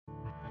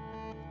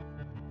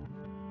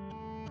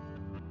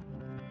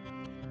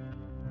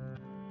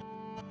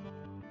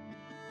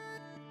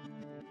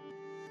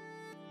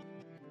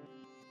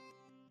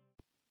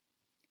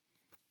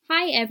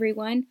Hi,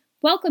 everyone.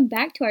 Welcome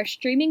back to our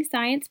Streaming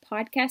Science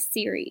podcast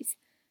series.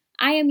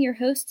 I am your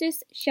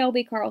hostess,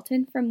 Shelby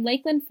Carlton from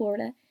Lakeland,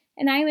 Florida,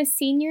 and I am a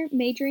senior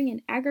majoring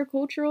in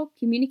agricultural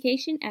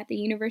communication at the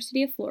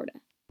University of Florida.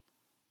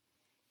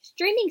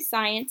 Streaming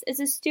Science is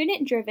a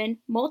student-driven,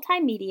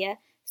 multimedia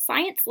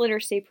science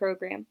literacy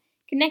program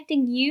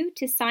connecting you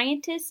to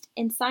scientists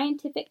and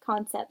scientific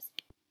concepts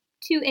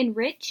to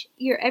enrich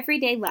your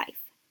everyday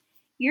life.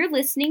 You're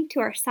listening to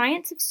our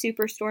Science of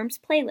Superstorms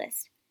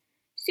playlist.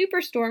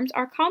 Superstorms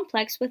are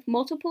complex with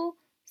multiple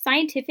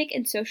scientific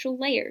and social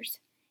layers.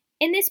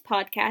 In this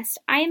podcast,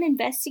 I am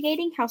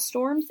investigating how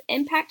storms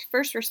impact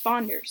first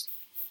responders.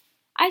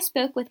 I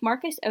spoke with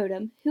Marcus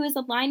Odum, who is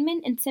a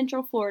lineman in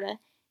Central Florida,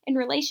 in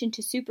relation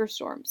to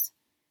superstorms.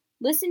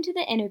 Listen to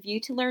the interview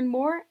to learn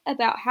more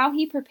about how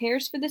he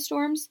prepares for the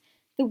storms,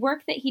 the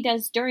work that he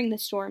does during the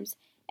storms,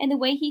 and the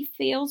way he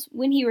feels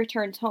when he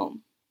returns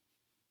home.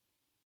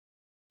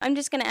 I'm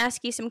just going to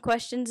ask you some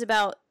questions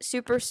about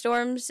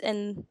superstorms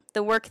and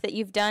the work that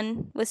you've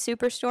done with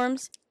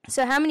superstorms.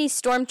 So how many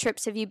storm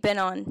trips have you been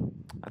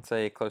on? I'd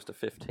say close to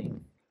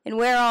 15. And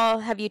where all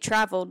have you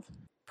traveled?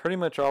 Pretty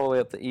much all the way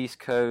up the East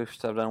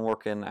Coast. I've done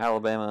work in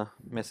Alabama,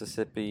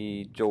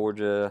 Mississippi,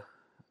 Georgia,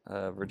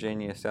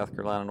 Virginia, South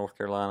Carolina, North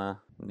Carolina,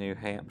 New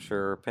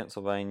Hampshire,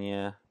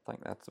 Pennsylvania. I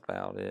think that's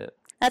about it.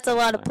 That's a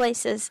lot of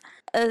places.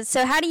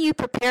 So how do you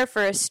prepare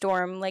for a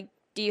storm?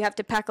 Do you have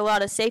to pack a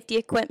lot of safety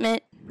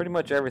equipment? Pretty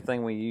much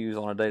everything we use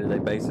on a day-to-day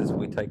basis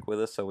we take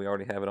with us, so we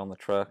already have it on the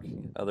truck,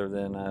 other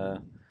than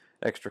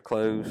extra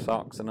clothes,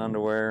 socks and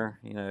underwear,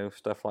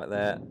 stuff like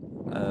that.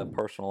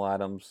 Personal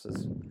items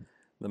is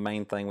the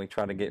main thing we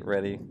try to get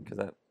ready,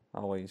 because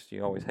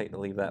you always hate to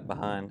leave that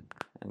behind.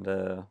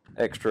 And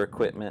extra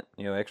equipment,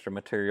 extra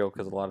material,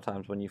 because a lot of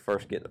times when you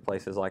first get to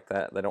places like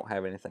that, they don't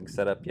have anything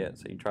set up yet,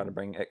 so you try to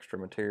bring extra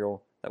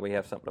material that we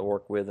have something to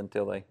work with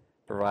until they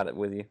provide it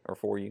with you or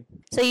for you.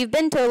 So you've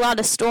been to a lot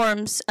of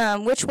storms.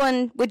 Which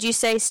one would you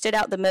say stood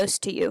out the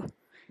most to you?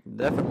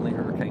 Definitely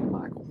Hurricane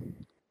Michael.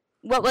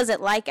 What was it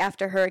like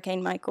after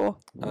Hurricane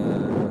Michael?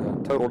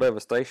 Total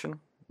devastation.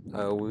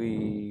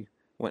 We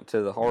went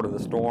to the heart of the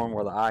storm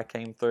where the eye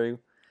came through,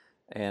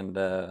 and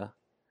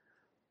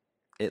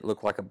it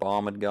looked like a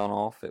bomb had gone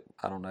off.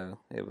 I don't know.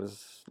 It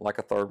was like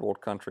a third world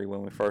country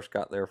when we first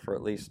got there. For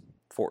at least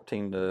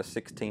 14 to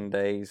 16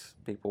 days,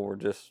 people were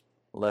just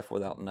left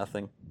without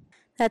nothing.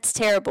 That's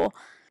terrible.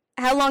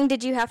 How long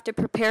did you have to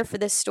prepare for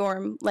this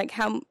storm?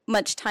 How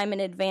much time in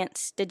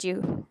advance did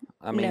you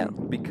know?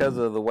 Because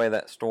of the way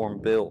that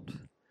storm built,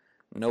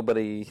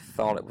 nobody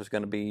thought it was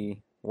going to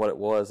be what it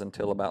was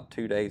until about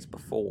 2 days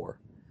before.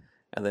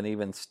 And then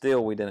even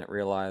still, we didn't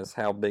realize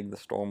how big the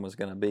storm was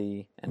going to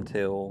be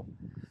until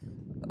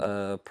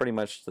pretty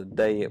much the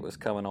day it was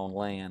coming on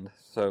land.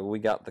 So we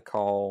got the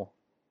call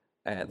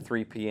at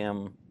 3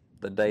 p.m.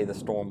 the day the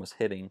storm was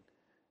hitting,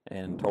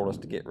 and told us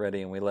to get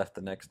ready, and we left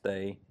the next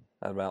day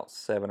at about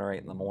 7 or 8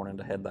 in the morning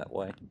to head that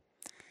way.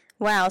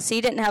 Wow, so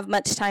you didn't have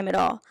much time at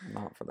all.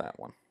 Not for that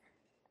one.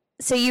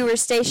 So you were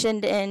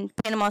stationed in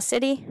Panama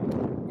City?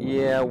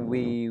 Yeah,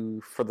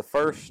 for the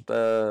first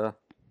 2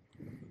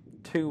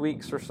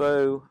 weeks or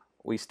so,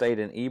 we stayed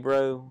in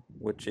Ebro,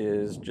 which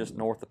is just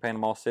north of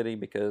Panama City,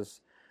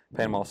 because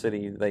Panama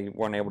City, they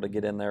weren't able to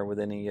get in there with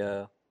any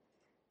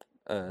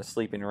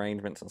sleeping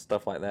arrangements and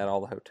stuff like that.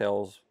 All the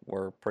hotels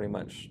were pretty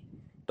much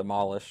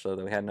demolished, so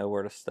that we had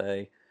nowhere to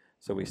stay.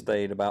 So we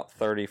stayed about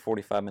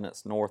 30-45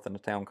 minutes north in a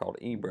town called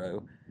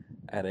Ebro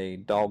at a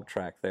dog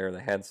track there.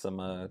 They had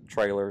some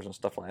trailers and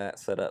stuff like that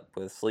set up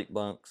with sleep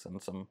bunks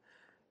and some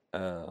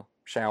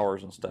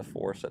showers and stuff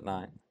for us at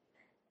night.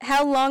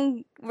 How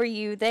long were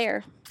you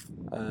there?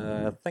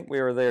 I think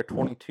we were there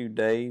 22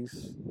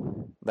 days.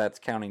 That's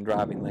counting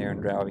driving there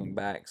and driving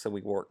back, so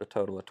we worked a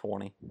total of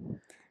 20.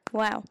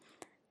 Wow.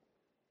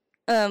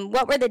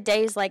 What were the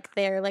days like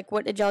there?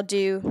 What did y'all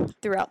do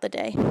throughout the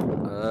day?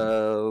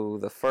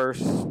 The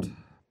first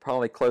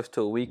probably close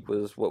to a week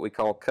was what we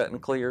call cut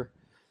and clear.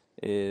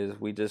 Is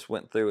we just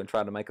went through and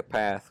tried to make a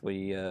path.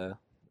 There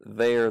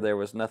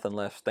was nothing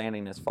left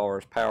standing as far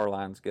as power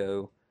lines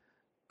go.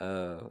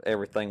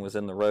 Everything was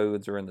in the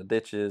roads or in the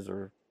ditches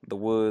or the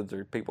woods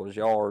or people's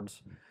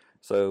yards.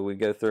 So we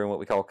go through, and what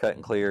we call cut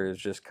and clear is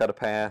just cut a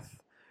path,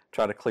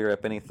 try to clear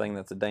up anything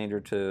that's a danger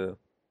to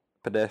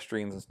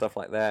pedestrians and stuff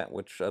like that,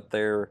 which up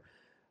there,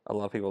 a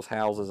lot of people's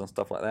houses and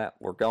stuff like that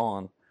were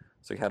gone.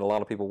 So you had a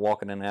lot of people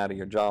walking in and out of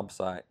your job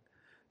site.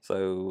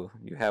 So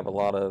you have a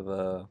lot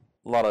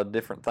of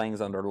different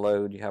things under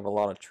load. You have a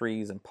lot of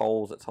trees and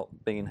poles that's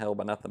being held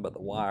by nothing but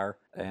the wire.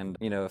 And,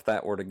 if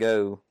that were to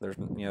go, there's,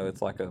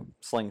 it's like a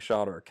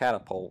slingshot or a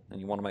catapult, and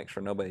you want to make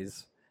sure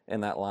nobody's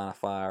in that line of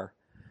fire.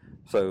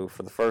 So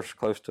for the first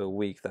close to a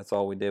week, that's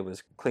all we did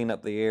was clean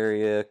up the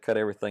area, cut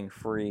everything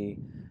free,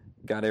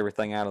 got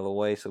everything out of the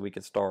way so we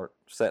could start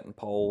setting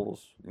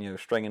poles,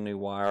 stringing new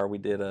wire. We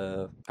did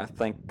I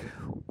think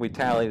we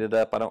tallied it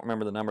up. I don't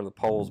remember the number of the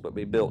poles, but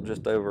we built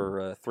just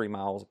over 3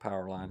 miles of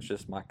power lines,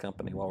 just my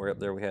company. While we were up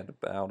there, we had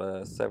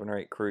about 7 or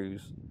 8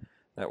 crews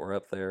that were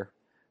up there.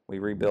 We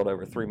rebuilt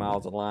over 3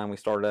 miles of line. We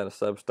started at a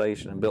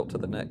substation and built to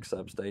the next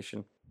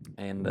substation.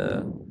 And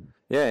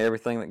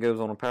everything that goes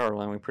on a power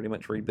line, we pretty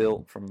much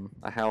rebuilt, from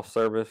a house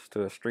service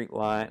to a street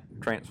light,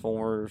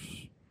 transformers,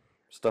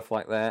 stuff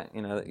like that,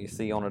 that you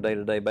see on a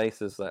day-to-day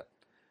basis that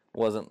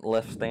wasn't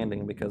left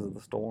standing because of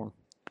the storm.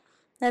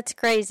 That's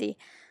crazy.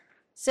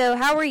 So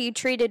how were you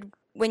treated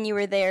when you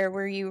were there?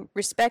 Were you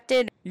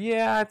respected?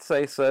 Yeah, I'd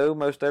say so.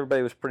 Most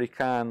everybody was pretty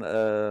kind.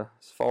 As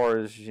far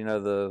as,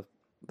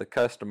 the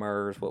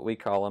customers, what we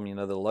call them,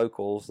 the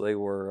locals, they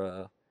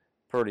were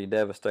pretty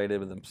devastated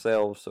with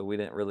themselves, so we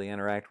didn't really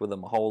interact with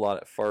them a whole lot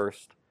at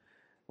first,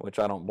 which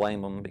I don't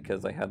blame them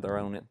because they had their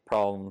own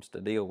problems to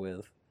deal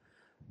with.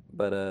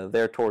 But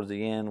there towards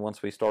the end,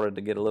 once we started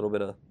to get a little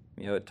bit of,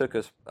 it took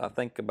us, I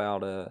think,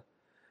 about the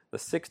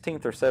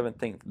 16th or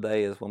 17th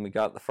day is when we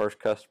got the first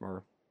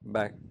customer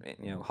back,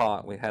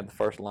 hot. We had the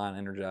first line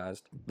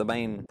energized. The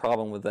main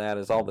problem with that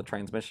is all the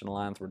transmission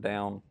lines were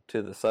down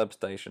to the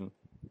substation.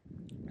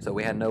 So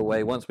we had no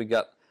way, once we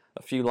got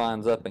a few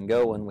lines up and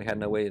going, we had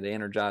no way to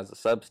energize the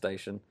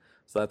substation.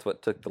 So that's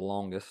what took the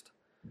longest.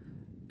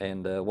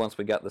 And once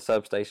we got the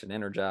substation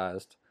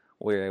energized,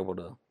 we were able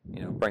to,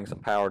 bring some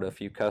power to a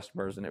few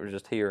customers, and it was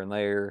just here and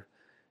there.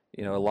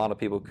 A lot of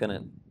people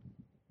couldn't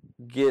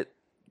get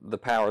the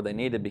power they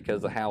needed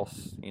because the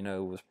house,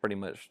 was pretty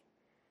much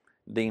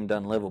deemed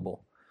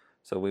unlivable.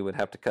 So we would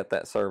have to cut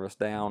that service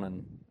down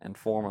and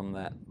inform them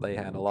that they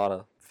had a lot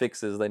of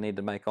fixes they need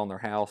to make on their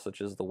house,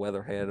 such as the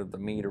weatherhead or the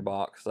meter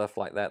box, stuff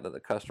like that the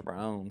customer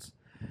owns.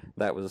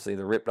 That was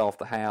either ripped off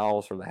the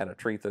house or they had a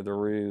tree through the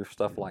roof,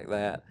 stuff like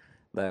that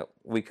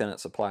we couldn't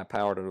supply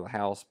power to the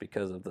house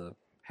because of the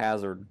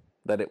hazard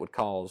that it would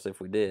cause if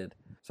we did.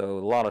 So a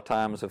lot of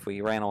times if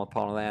we ran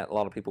upon that, a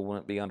lot of people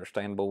wouldn't be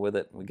understandable with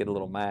it. We'd get a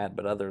little mad,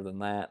 but other than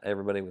that,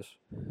 everybody was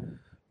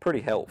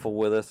pretty helpful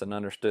with us and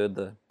understood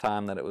the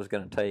time that it was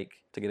going to take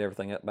to get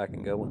everything up back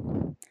and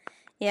going.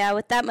 Yeah,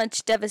 with that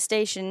much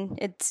devastation,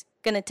 it's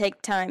going to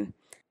take time.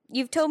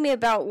 You've told me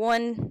about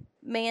one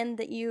man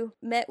that you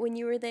met when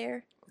you were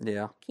there.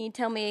 Yeah. Can you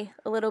tell me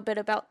a little bit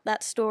about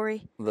that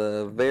story?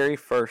 The very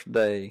first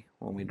day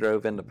when we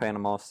drove into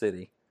Panama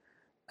City,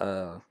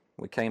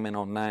 we came in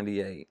on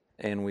 98,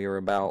 and we were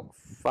about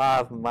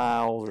 5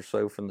 miles or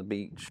so from the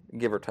beach,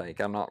 give or take.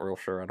 I'm not real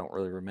sure. I don't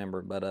really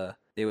remember, but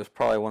it was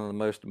probably one of the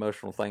most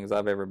emotional things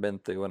I've ever been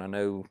through, and I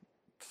know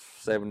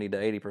 70 to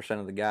 80%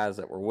 of the guys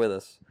that were with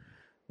us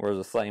were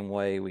the same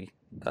way. We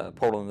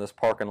pulled in this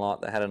parking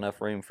lot that had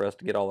enough room for us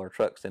to get all our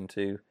trucks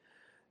into,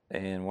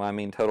 and when I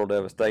mean total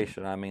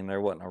devastation, I mean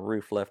there wasn't a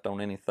roof left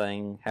on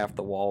anything. Half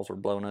the walls were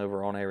blown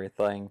over on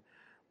everything.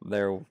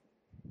 There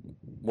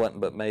wasn't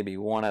but maybe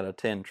 1 out of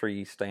 10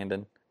 trees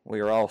standing. We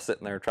were all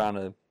sitting there trying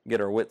to get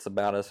our wits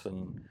about us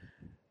and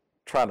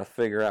try to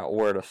figure out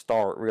where to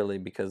start, really,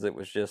 because it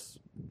was just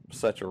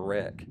such a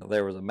wreck.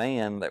 There was a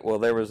man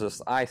there was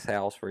this ice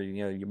house where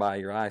you buy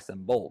your ice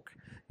in bulk.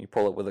 You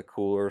pull it with a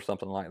cooler or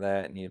something like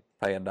that, and you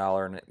pay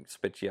 $1 and it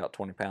spits you out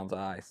 20 pounds of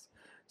ice.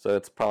 So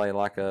it's probably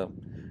like a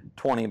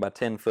 20 by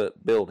 10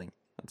 foot building.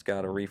 It's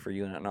got a reefer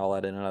unit and all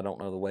that in it. I don't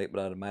know the weight,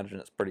 but I'd imagine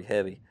it's pretty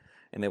heavy.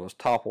 And it was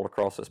toppled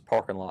across this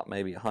parking lot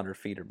maybe 100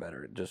 feet or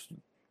better. It just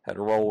had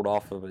rolled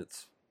off of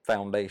its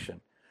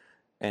foundation.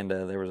 And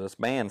there was this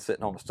man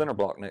sitting on a center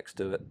block next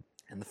to it.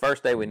 And the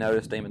first day we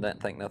noticed him and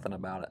didn't think nothing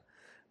about it.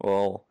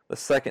 Well, the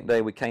second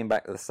day we came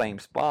back to the same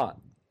spot,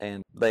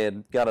 and they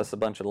had got us a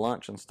bunch of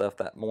lunch and stuff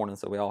that morning,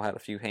 so we all had a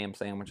few ham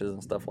sandwiches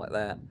and stuff like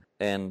that.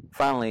 And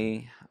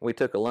finally, we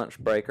took a lunch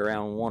break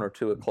around 1 or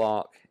 2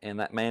 o'clock, and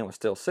that man was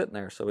still sitting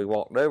there, so we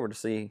walked over to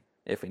see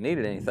if he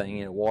needed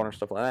anything, water and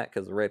stuff like that,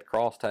 because the Red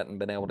Cross hadn't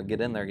been able to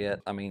get in there yet.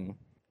 I mean,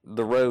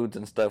 the roads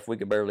and stuff, we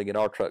could barely get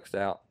our trucks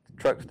down,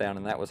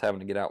 and that was having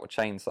to get out with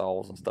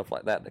chainsaws and stuff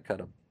like that to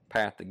cut a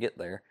path to get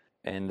there.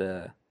 And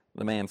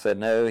the man said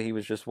no, he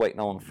was just waiting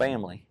on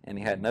family, and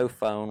he had no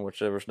phone, which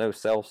there was no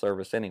cell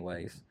service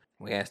anyways.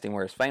 We asked him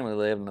where his family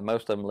lived, and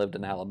most of them lived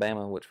in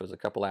Alabama, which was a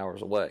couple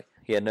hours away.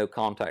 He had no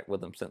contact with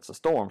them since the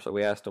storm, so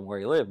we asked him where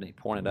he lived, and he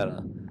pointed at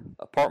an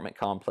apartment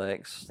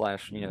complex /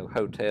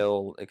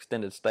 hotel,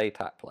 extended stay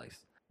type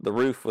place. The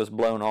roof was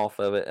blown off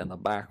of it, and the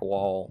back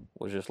wall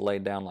was just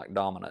laid down like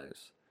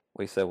dominoes.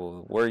 We said,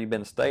 well, where you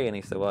been staying?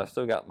 He said, well, I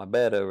still got my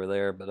bed over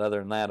there, but other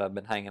than that, I've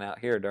been hanging out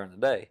here during the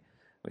day.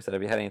 We said,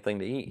 have you had anything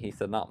to eat? He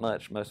said, not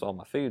much. Most of all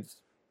my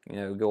food's,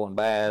 going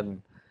bad,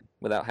 and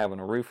without having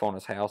a roof on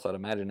his house, I'd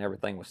imagine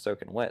everything was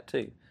soaking wet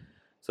too.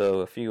 So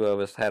a few of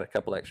us had a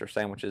couple extra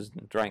sandwiches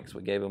and drinks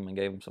we gave him and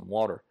gave him some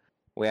water.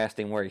 We asked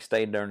him where he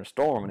stayed during the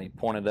storm, and he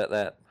pointed at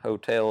that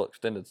hotel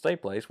extended stay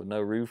place with no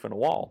roof and a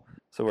wall.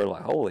 So we're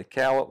like, holy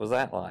cow, what was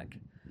that like?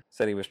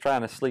 Said he was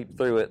trying to sleep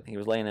through it. He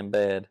was laying in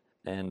bed,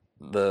 and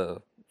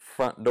the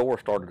front door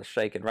started to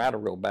shake and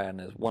rattle real bad,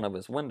 and one of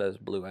his windows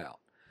blew out.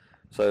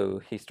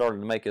 So he started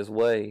to make his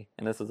way,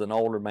 and this is an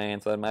older man,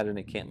 so I imagine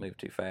he can't move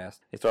too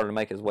fast. He started to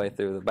make his way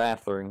through the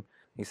bathroom.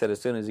 He said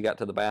as soon as he got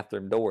to the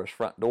bathroom door, his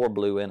front door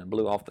blew in and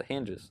blew off the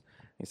hinges.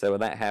 He said when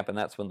that happened,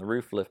 that's when the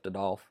roof lifted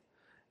off.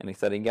 And he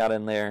said he got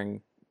in there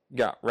and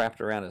got wrapped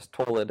around his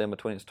toilet, in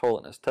between his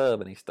toilet and his tub,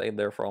 and he stayed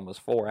there for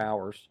almost 4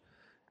 hours.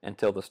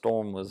 until the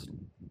storm was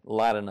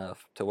light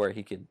enough to where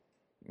he could,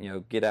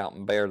 get out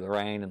and bear the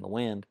rain and the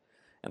wind.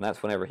 And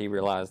that's whenever he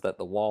realized that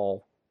the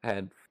wall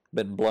had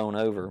been blown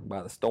over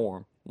by the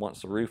storm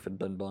once the roof had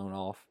been blown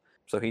off.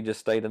 So he just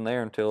stayed in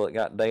there until it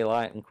got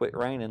daylight and quit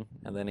raining,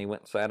 and then he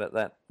went and sat at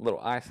that little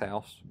ice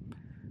house,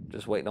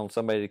 just waiting on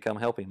somebody to come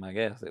help him, I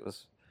guess. It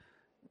was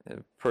a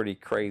pretty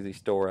crazy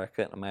story. I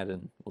couldn't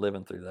imagine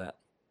living through that.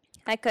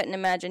 I couldn't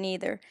imagine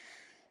either.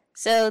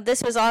 So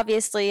this was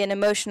obviously an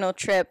emotional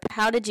trip.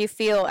 How did you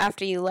feel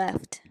after you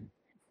left?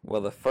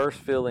 Well, the first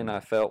feeling I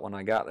felt when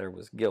I got there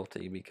was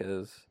guilty,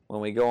 because when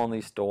we go on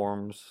these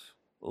storms,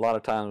 a lot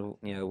of times,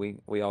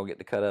 we all get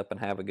to cut up and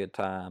have a good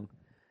time,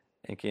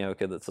 and,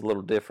 because it's a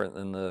little different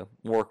than the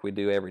work we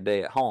do every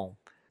day at home.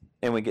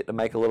 And we get to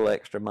make a little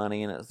extra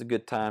money, and it's a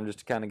good time just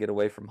to kind of get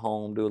away from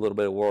home, do a little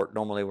bit of work.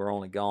 Normally we're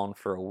only gone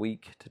for a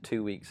week to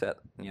 2 weeks.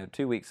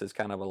 2 weeks is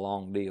kind of a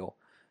long deal.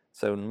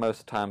 So most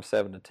of the time,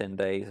 7 to 10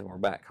 days, and we're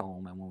back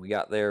home. And when we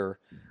got there,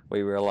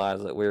 we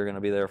realized that we were going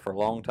to be there for a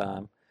long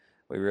time.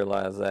 We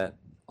realized that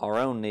our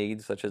own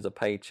needs, such as a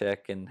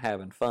paycheck and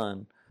having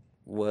fun,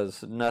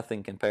 was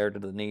nothing compared to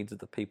the needs of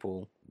the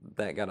people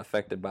that got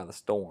affected by the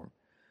storm.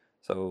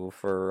 So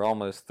for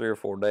almost 3 or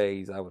 4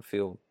 days, I would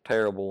feel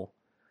terrible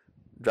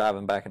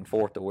driving back and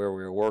forth to where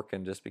we were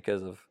working, just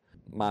because of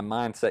my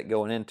mindset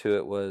going into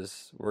it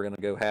was, we're going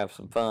to go have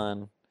some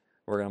fun,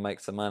 we're going to make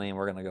some money, and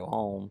we're going to go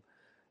home.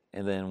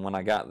 And then when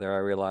I got there, I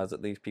realized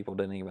that these people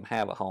didn't even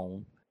have a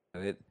home.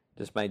 It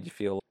just made you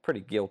feel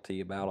pretty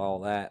guilty about all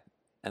that.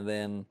 And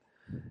then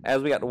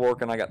as we got to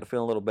working, I got to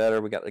feel a little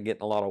better. We got to get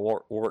a lot of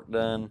work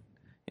done.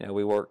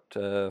 We worked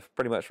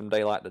pretty much from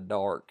daylight to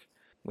dark.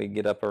 We'd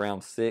get up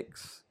around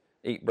 6,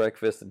 eat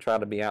breakfast, and try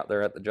to be out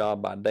there at the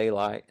job by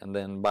daylight. And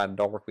then by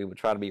dark, we would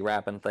try to be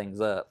wrapping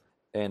things up.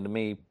 And to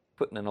me,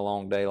 putting in a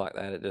long day like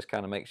that, it just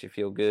kind of makes you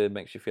feel good,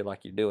 makes you feel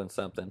like you're doing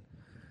something.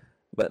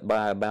 But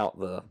by about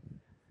the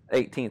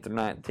 18th or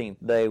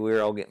 19th day, we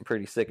were all getting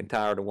pretty sick and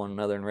tired of one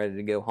another and ready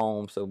to go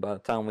home. So by the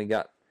time we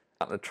got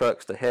out in the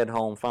trucks to head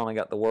home, finally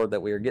got the word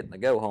that we were getting to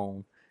go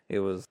home, it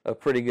was a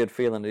pretty good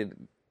feeling to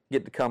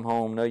get to come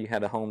home, know you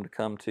had a home to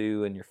come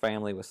to, and your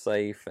family was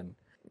safe, and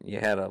you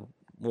had a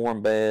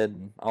warm bed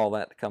and all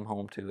that to come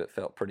home to. It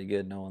felt pretty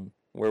good knowing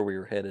where we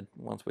were headed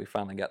once we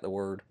finally got the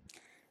word.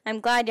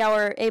 I'm glad y'all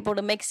were able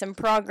to make some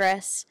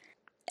progress.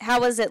 How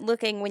was it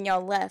looking when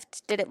y'all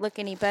left? Did it look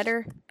any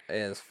better?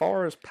 As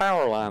far as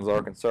power lines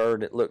are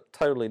concerned, it looked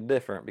totally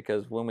different,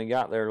 because when we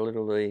got there,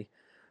 literally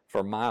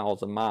for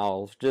miles and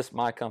miles, just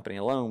my company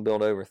alone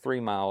built over 3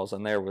 miles,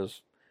 and there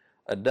was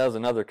a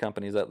dozen other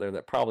companies up there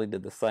that probably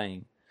did the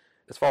same.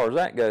 As far as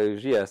that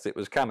goes, yes, it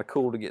was kind of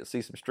cool to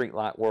see some street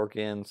light work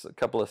in. A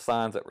couple of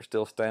signs that were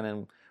still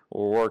standing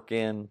were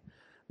working.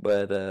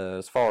 But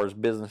as far as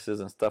businesses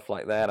and stuff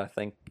like that, I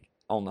think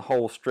on the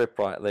whole strip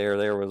right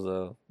there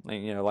was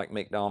like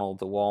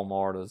McDonald's, a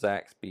Walmart, a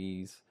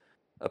Zaxby's,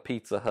 a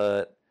Pizza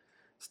Hut,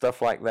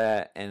 stuff like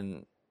that.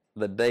 And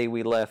the day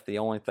we left, the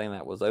only thing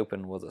that was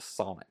open was a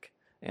Sonic.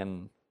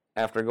 And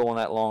after going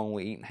that long,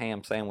 we eating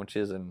ham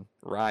sandwiches and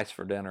rice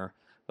for dinner.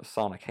 A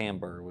Sonic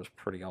hamburger was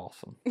pretty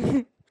awesome.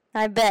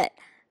 I bet.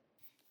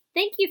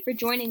 Thank you for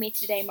joining me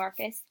today,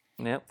 Marcus.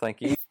 Yep, thank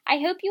you. I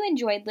hope you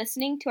enjoyed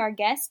listening to our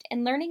guest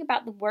and learning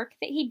about the work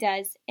that he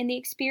does and the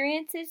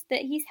experiences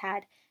that he's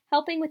had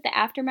helping with the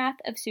aftermath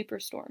of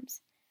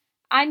Superstorms.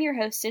 I'm your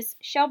hostess,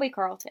 Shelby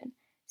Carlton.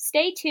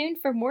 Stay tuned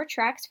for more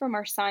tracks from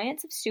our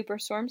Science of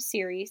Superstorms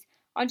series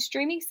on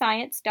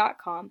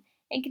streamingscience.com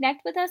and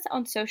connect with us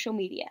on social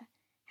media.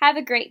 Have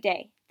a great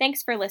day.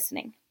 Thanks for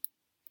listening.